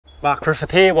Mark Griffith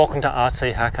here, welcome to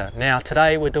RCHacker. Now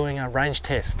today we're doing a range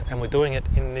test and we're doing it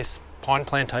in this pine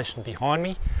plantation behind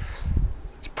me.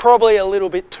 It's probably a little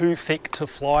bit too thick to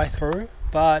fly through,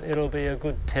 but it'll be a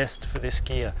good test for this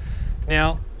gear.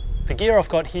 Now the gear I've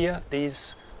got here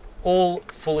is all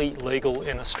fully legal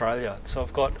in Australia. So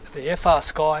I've got the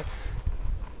FrSky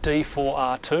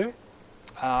D4R2,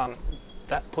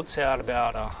 that puts out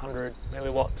about 100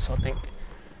 milliwatts I think.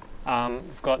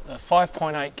 We've got a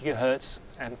 5.8 gigahertz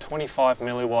and 25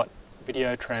 milliwatt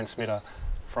video transmitter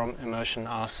from Immersion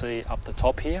RC up the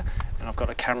top here, and I've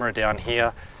got a camera down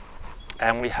here,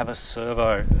 and we have a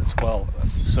servo as well. A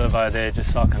servo there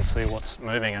just so I can see what's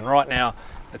moving, and right now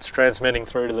it's transmitting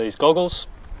through to these goggles.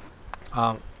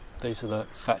 These are the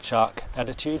Fatshark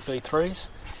Attitude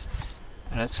V3s,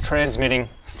 and it's transmitting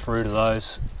through to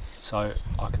those so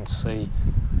I can see.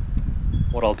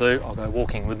 What I'll do, I'll go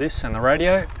walking with this and the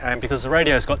radio, and because the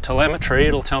radio's got telemetry,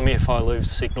 it'll tell me if I lose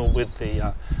signal with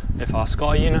the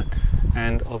FrSky unit,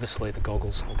 and obviously the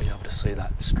goggles, I'll be able to see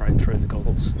that straight through the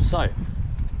goggles. So,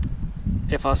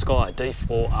 FrSky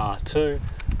D4R2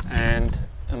 and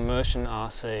Immersion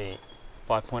RC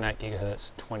 5.8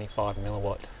 gigahertz 25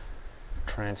 milliwatt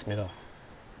transmitter.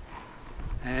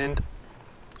 And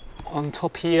on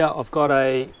top here I've got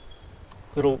a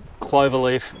little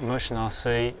cloverleaf Immersion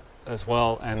RC as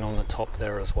well, and on the top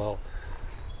there as well.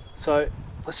 So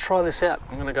let's try this out.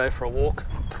 I'm going to go for a walk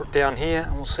down here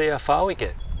and we'll see how far we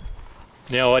get.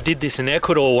 Now I did this in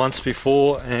Ecuador once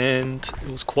before and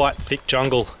it was quite thick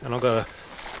jungle, and I got a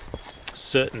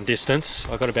certain distance.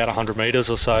 I got about 100 meters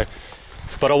or so,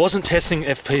 but I wasn't testing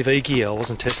FPV gear, I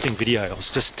wasn't testing video, I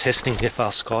was just testing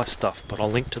FrSky stuff, but I'll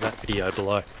link to that video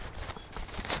below.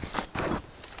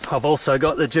 I've also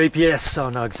got the GPS, so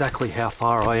I know exactly how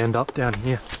far I end up down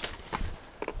here.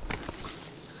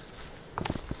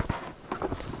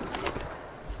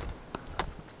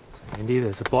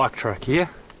 There's a bike track here.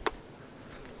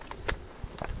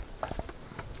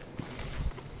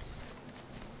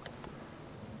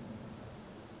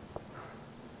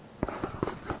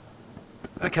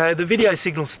 Okay, the video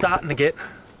signal's starting to get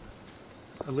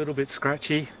a little bit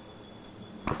scratchy.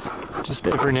 Just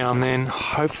every now and then,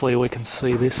 hopefully we can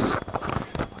see this.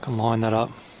 I can line that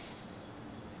up.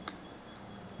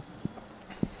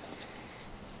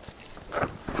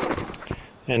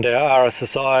 And our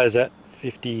RSSI is at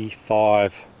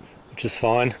 55, which is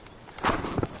fine.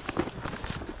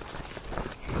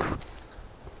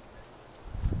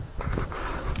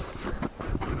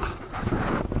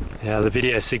 Yeah, the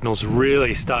video signal's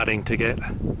really starting to get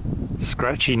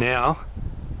scratchy now.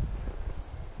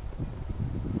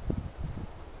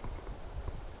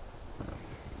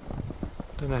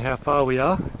 Don't know how far we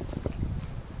are.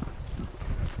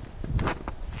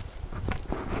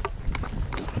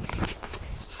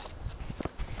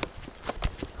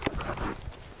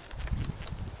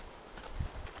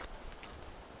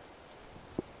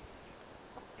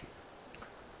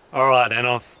 Alright, and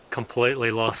I've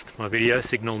completely lost my video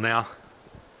signal now.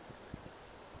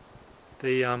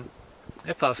 The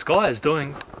FrSky is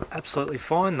doing absolutely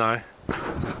fine though.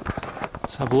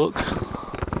 Let's have a look.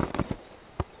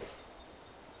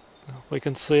 We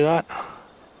can see that.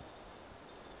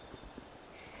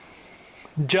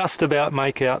 Just about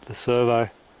make out the servo.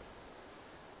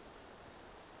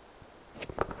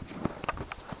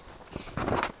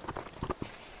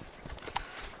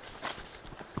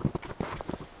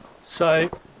 So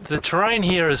the terrain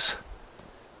here is,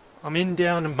 I'm in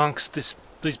down amongst these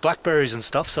blackberries and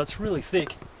stuff, so it's really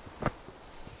thick.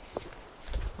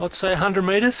 I'd say 100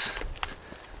 meters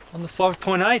on the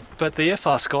 5.8, but the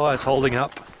FrSky is holding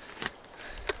up.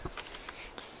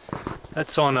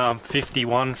 That's on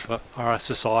 51 for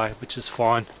RSSI, which is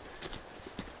fine.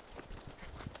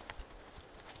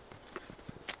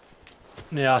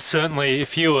 Now certainly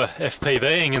if you were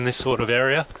FPVing in this sort of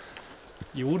area,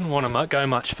 you wouldn't want to go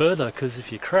much further, because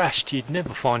if you crashed you'd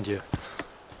never find it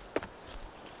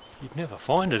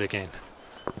again.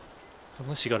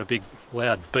 Unless you got a big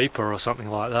loud beeper or something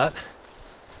like that.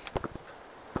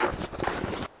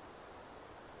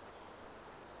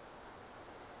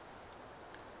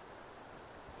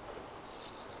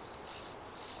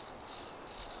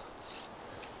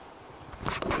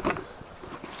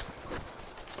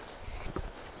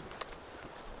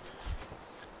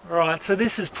 Alright, so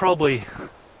this is probably,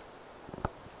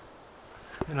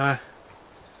 the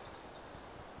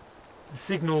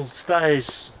signal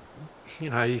stays,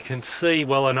 you can see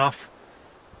well enough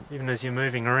even as you're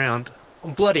moving around.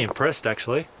 I'm bloody impressed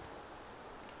actually.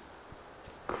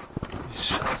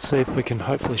 Let's see if we can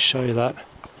hopefully show you that.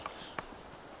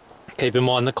 Keep in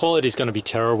mind the quality is going to be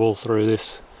terrible through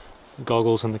this, the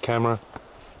goggles and the camera.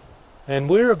 And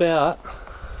we're about,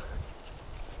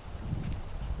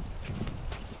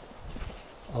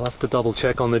 I'll have to double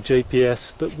check on the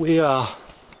GPS, but we are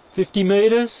 50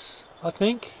 meters, I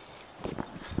think.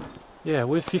 Yeah,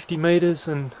 we're 50 meters,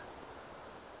 and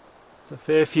there's a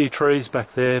fair few trees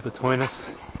back there between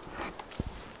us.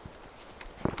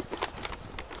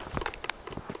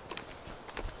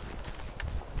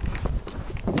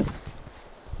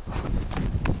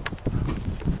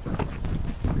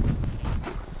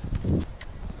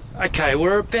 Okay,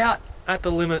 we're about at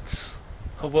the limits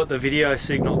of what the video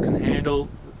signal can handle.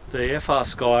 The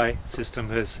FrSky system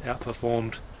has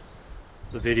outperformed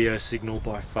the video signal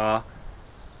by far,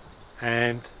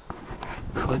 and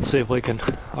let's see if I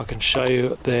can show you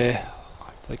up there.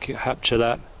 If I can capture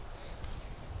that.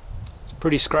 It's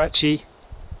pretty scratchy,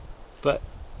 but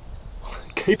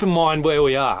keep in mind where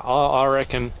we are. I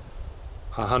reckon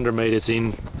 100 meters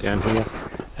in down here,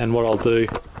 and what I'll do,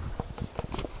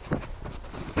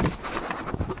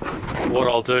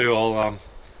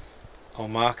 I'll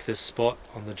mark this spot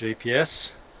on the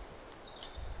GPS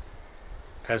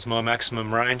as my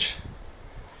maximum range,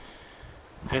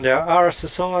 and our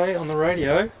RSSI on the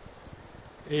radio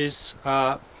is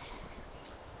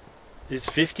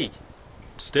 50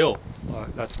 still.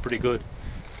 That's pretty good,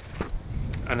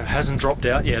 and it hasn't dropped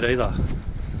out yet either.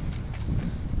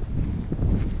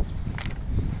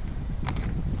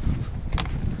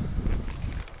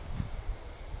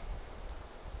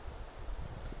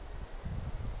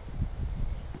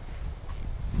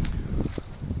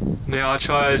 Now I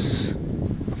chose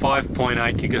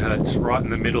 5.8 gigahertz right in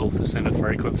the middle, the center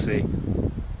frequency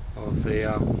of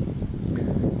the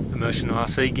Immersion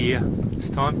RC gear this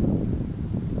time.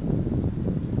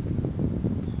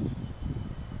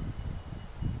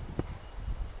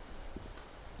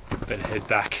 Better head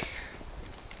back.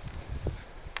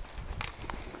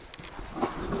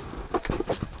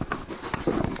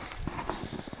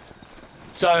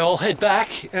 So I'll head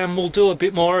back and we'll do a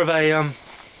bit more of a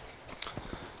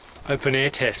open air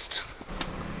test.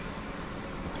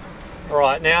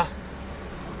 Right, now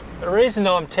the reason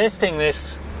I'm testing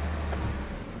this,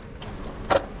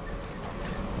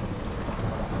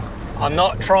 I'm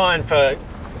not trying for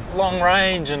long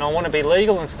range and I want to be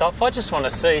legal and stuff. I just want to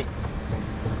see,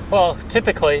 well,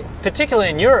 typically, particularly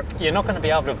in Europe, you're not going to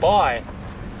be able to buy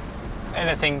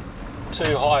anything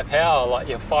too high power like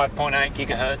your 5.8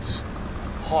 gigahertz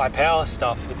high power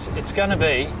stuff. It's going to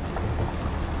be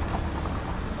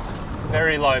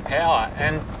very low power,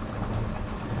 and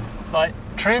like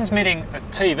transmitting a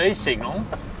TV signal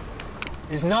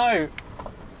is no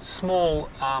small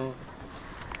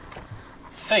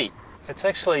feat. It's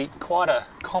actually quite a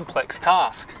complex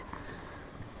task,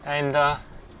 and there's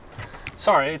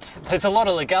a lot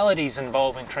of legalities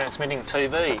involving transmitting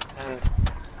TV and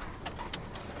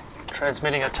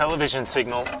transmitting a television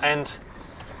signal, and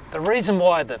the reason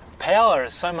why the power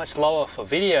is so much lower for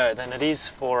video than it is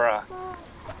for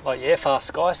like your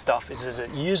FrSky stuff is it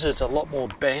uses a lot more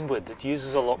bandwidth, it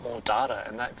uses a lot more data,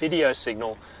 and that video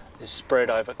signal is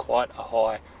spread over quite a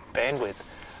high bandwidth.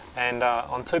 And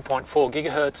on 2.4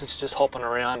 gigahertz, it's just hopping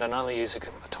around and only use a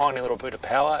tiny little bit of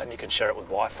power, and you can share it with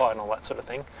Wi-Fi and all that sort of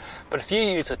thing. But if you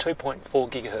use a 2.4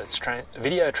 gigahertz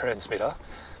video transmitter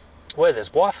where there's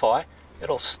Wi-Fi,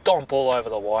 it'll stomp all over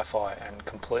the Wi-Fi and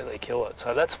completely kill it.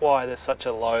 So that's why there's such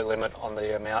a low limit on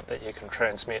the amount that you can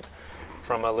transmit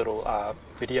from a little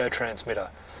video transmitter.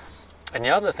 And the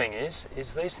other thing is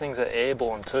these things are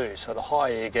airborne too, so the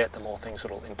higher you get, the more things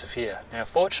it'll interfere. Now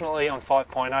fortunately on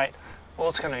 5.8, all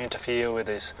it's going to interfere with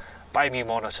is baby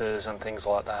monitors and things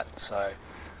like that, so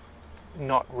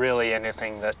not really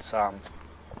anything that's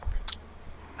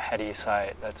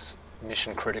that's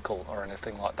mission critical or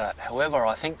anything like that. However,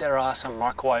 I think there are some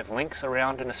microwave links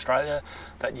around in Australia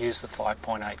that use the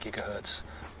 5.8 gigahertz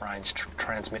range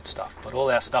transmit stuff, but all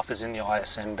our stuff is in the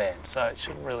ISM band, so it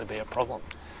shouldn't really be a problem.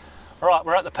 Alright,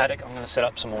 we're at the paddock. I'm going to set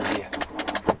up some more gear.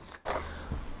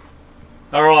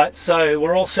 Alright, so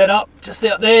we're all set up just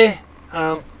out there.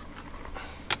 You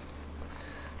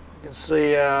can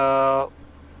see our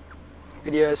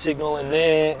video signal in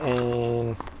there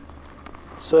and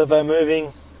servo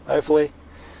moving, hopefully.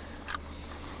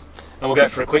 And we'll go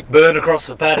for a quick burn across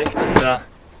the paddock and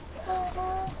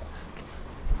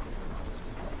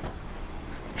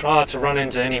try not to run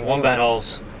into any wombat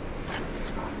holes.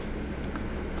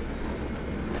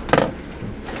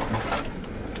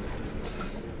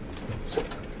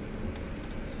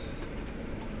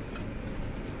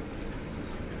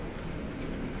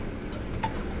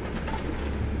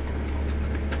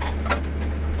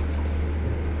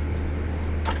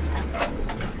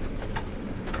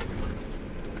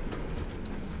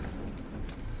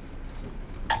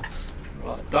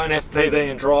 Don't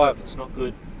FPV and drive, it's not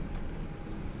good.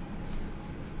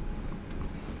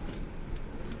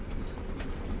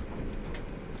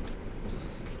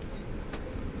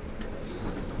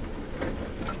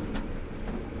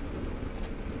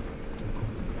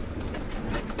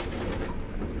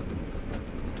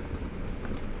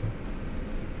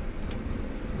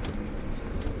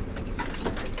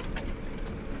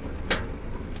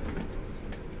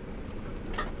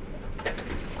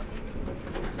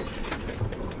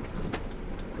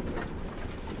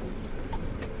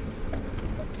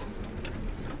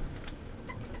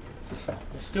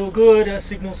 Still good, our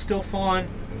signal's still fine.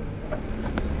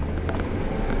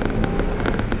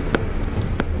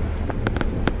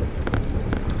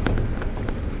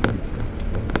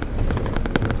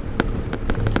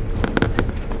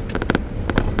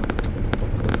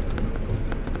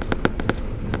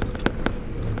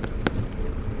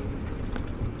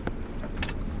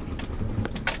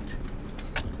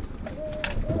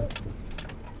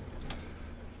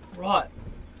 Right,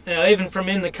 now even from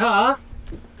in the car,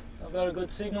 I've got a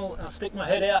good signal. I'll stick my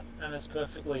head out and it's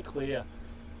perfectly clear.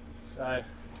 So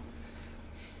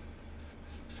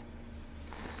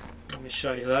let me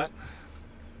show you that.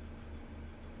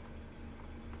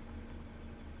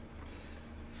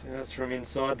 So that's from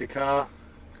inside the car.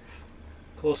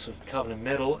 Of course we're covered in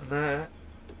metal, and that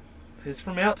is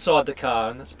from outside the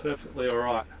car, and that's perfectly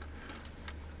alright.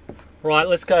 Right,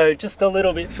 let's go just a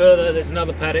little bit further. There's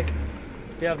another paddock.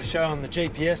 Be able to show on the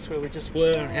GPS where we just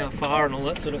were and how far and all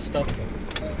that sort of stuff.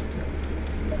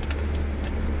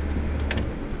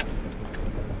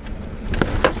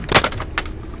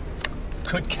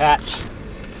 Good catch.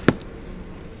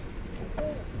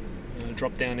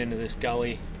 Drop down into this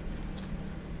gully.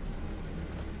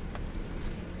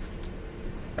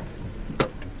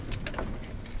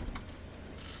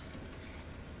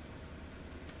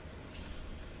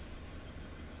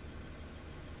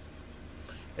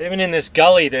 Even in this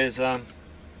gully, there's I'm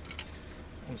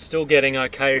still getting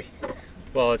okay.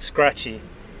 Well, it's scratchy.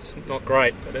 It's not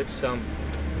great, but it's Oh,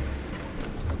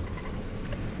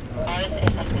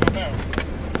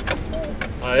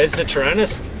 there's the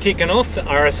Taranis kicking off.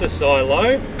 RSSI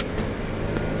low.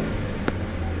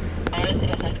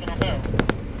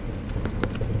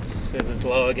 Says it's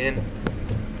low again.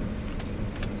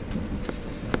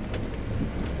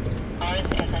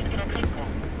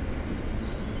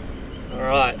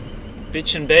 Alright,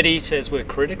 Bitch and Betty says we're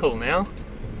critical now.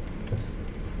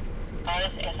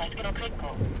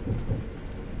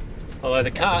 Although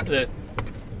the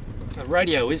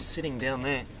radio is sitting down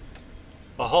there.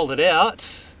 If I hold it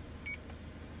out,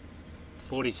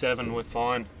 47, we're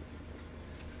fine.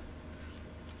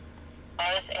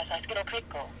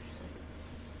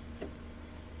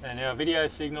 And our video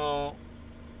signal,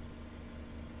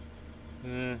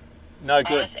 no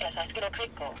good.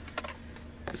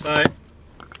 So,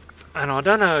 and I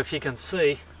don't know if you can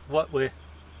see what we're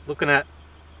looking at.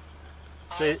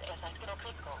 See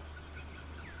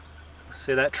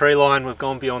that tree line? We've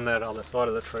gone beyond that other side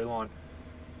of the tree line.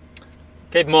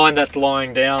 Keep in mind that's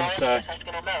lying down, so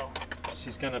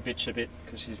she's going to bitch a bit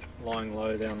because she's lying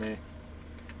low down there.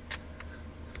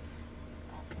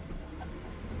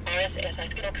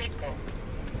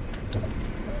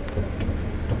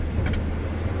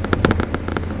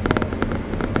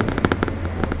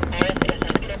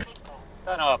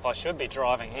 Don't know if I should be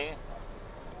driving here.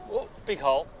 Oh, big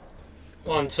hole.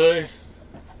 1, 2.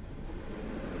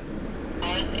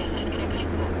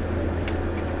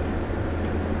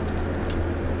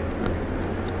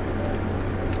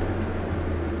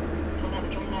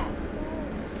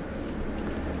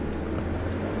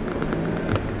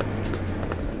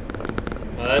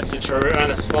 Oh, that's the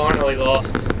Taranis finally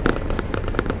lost.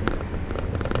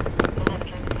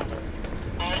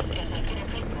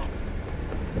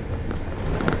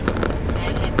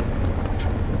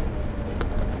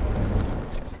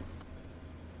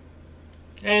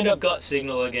 And I've got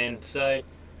signal again, so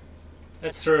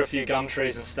that's through a few gum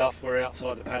trees and stuff. We're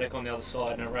outside the paddock on the other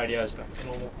side and our radio's back to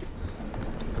normal.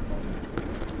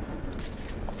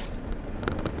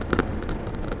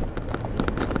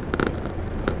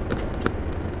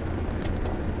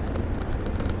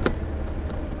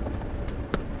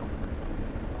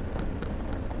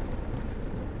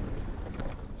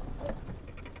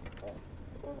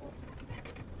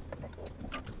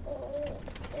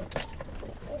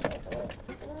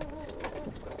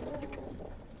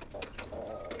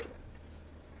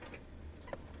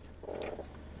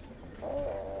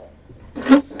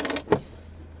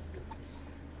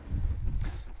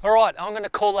 Alright, I'm going to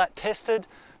call that tested.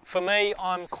 For me,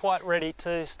 I'm quite ready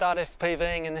to start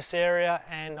FPVing in this area,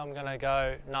 and I'm going to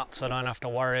go nuts. I don't have to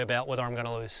worry about whether I'm going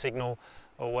to lose signal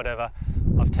or whatever.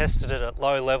 I've tested it at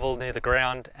low level near the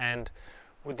ground, and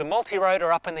with the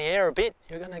multi-rotor up in the air a bit,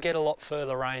 you're going to get a lot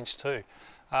further range too.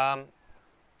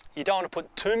 You don't want to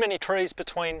put too many trees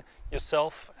between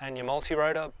yourself and your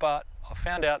multi-rotor, but I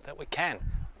found out that we can.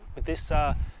 With this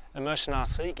Immersion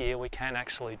RC gear, we can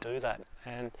actually do that,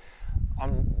 and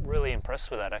I'm really impressed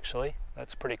with that actually.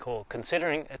 That's pretty cool,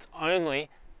 considering it's only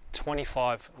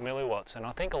 25 milliwatts, and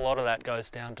I think a lot of that goes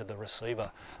down to the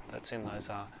receiver that's in those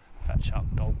Fatshark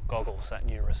goggles, that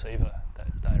new receiver that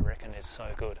they reckon is so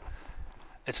good.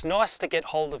 It's nice to get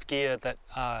hold of gear that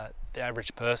the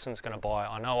average person's going to buy.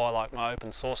 I know I like my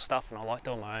open source stuff and I like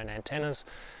doing my own antennas,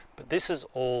 but this is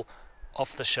all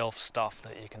off-the-shelf stuff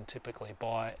that you can typically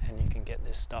buy, and you can get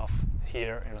this stuff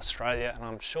here in Australia, and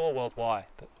I'm sure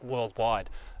worldwide.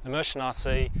 Immersion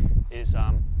RC is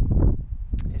a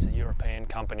European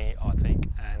company, I think,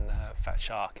 and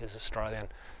Fatshark is Australian.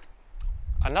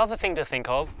 Another thing to think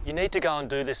of, you need to go and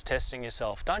do this testing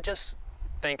yourself. Don't just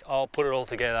think, oh, I'll put it all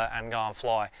together and go and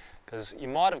fly, because you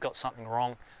might have got something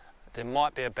wrong. There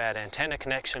might be a bad antenna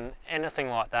connection, anything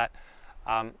like that.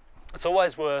 It's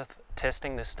always worth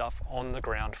testing this stuff on the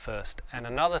ground first. And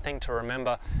another thing to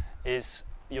remember is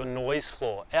your noise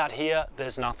floor. Out here,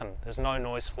 there's nothing. There's no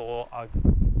noise floor.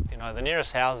 You know, the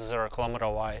nearest houses are 1 kilometre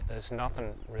away. There's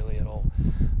nothing really at all.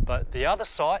 But the other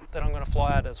site that I'm going to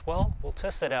fly at as well, we'll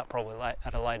test that out probably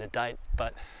at a later date,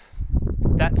 but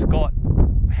that's got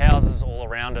houses all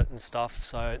around it and stuff,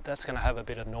 so that's going to have a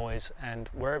bit of noise, and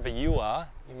wherever you are,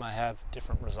 you may have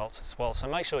different results as well. So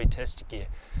make sure you test your gear.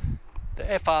 The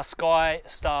FrSky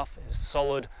stuff is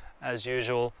solid as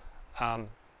usual.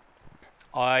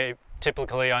 I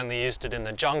typically only used it in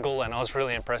the jungle, and I was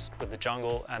really impressed with the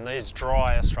jungle, and these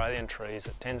dry Australian trees,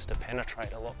 it tends to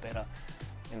penetrate a lot better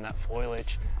in that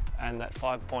foliage. And that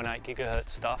 5.8 gigahertz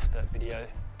stuff, that video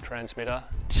transmitter,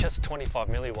 just 25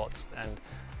 milliwatts, and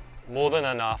more than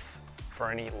enough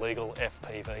for any legal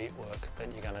FPV work that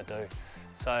you're going to do.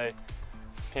 So,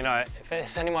 you know, if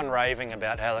there's anyone raving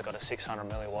about how they've got a 600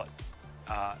 milliwatt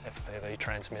FPV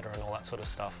transmitter and all that sort of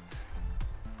stuff,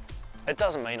 it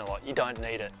doesn't mean a lot. You don't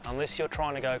need it unless you're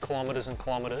trying to go kilometres and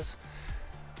kilometres,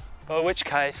 by which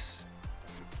case,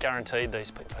 guaranteed these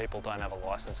people don't have a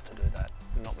license to do that.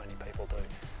 Not many people do.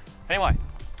 Anyway,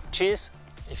 cheers.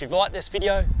 If you've liked this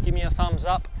video, give me a thumbs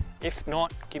up. If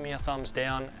not, give me a thumbs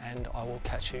down, and I will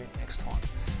catch you next time.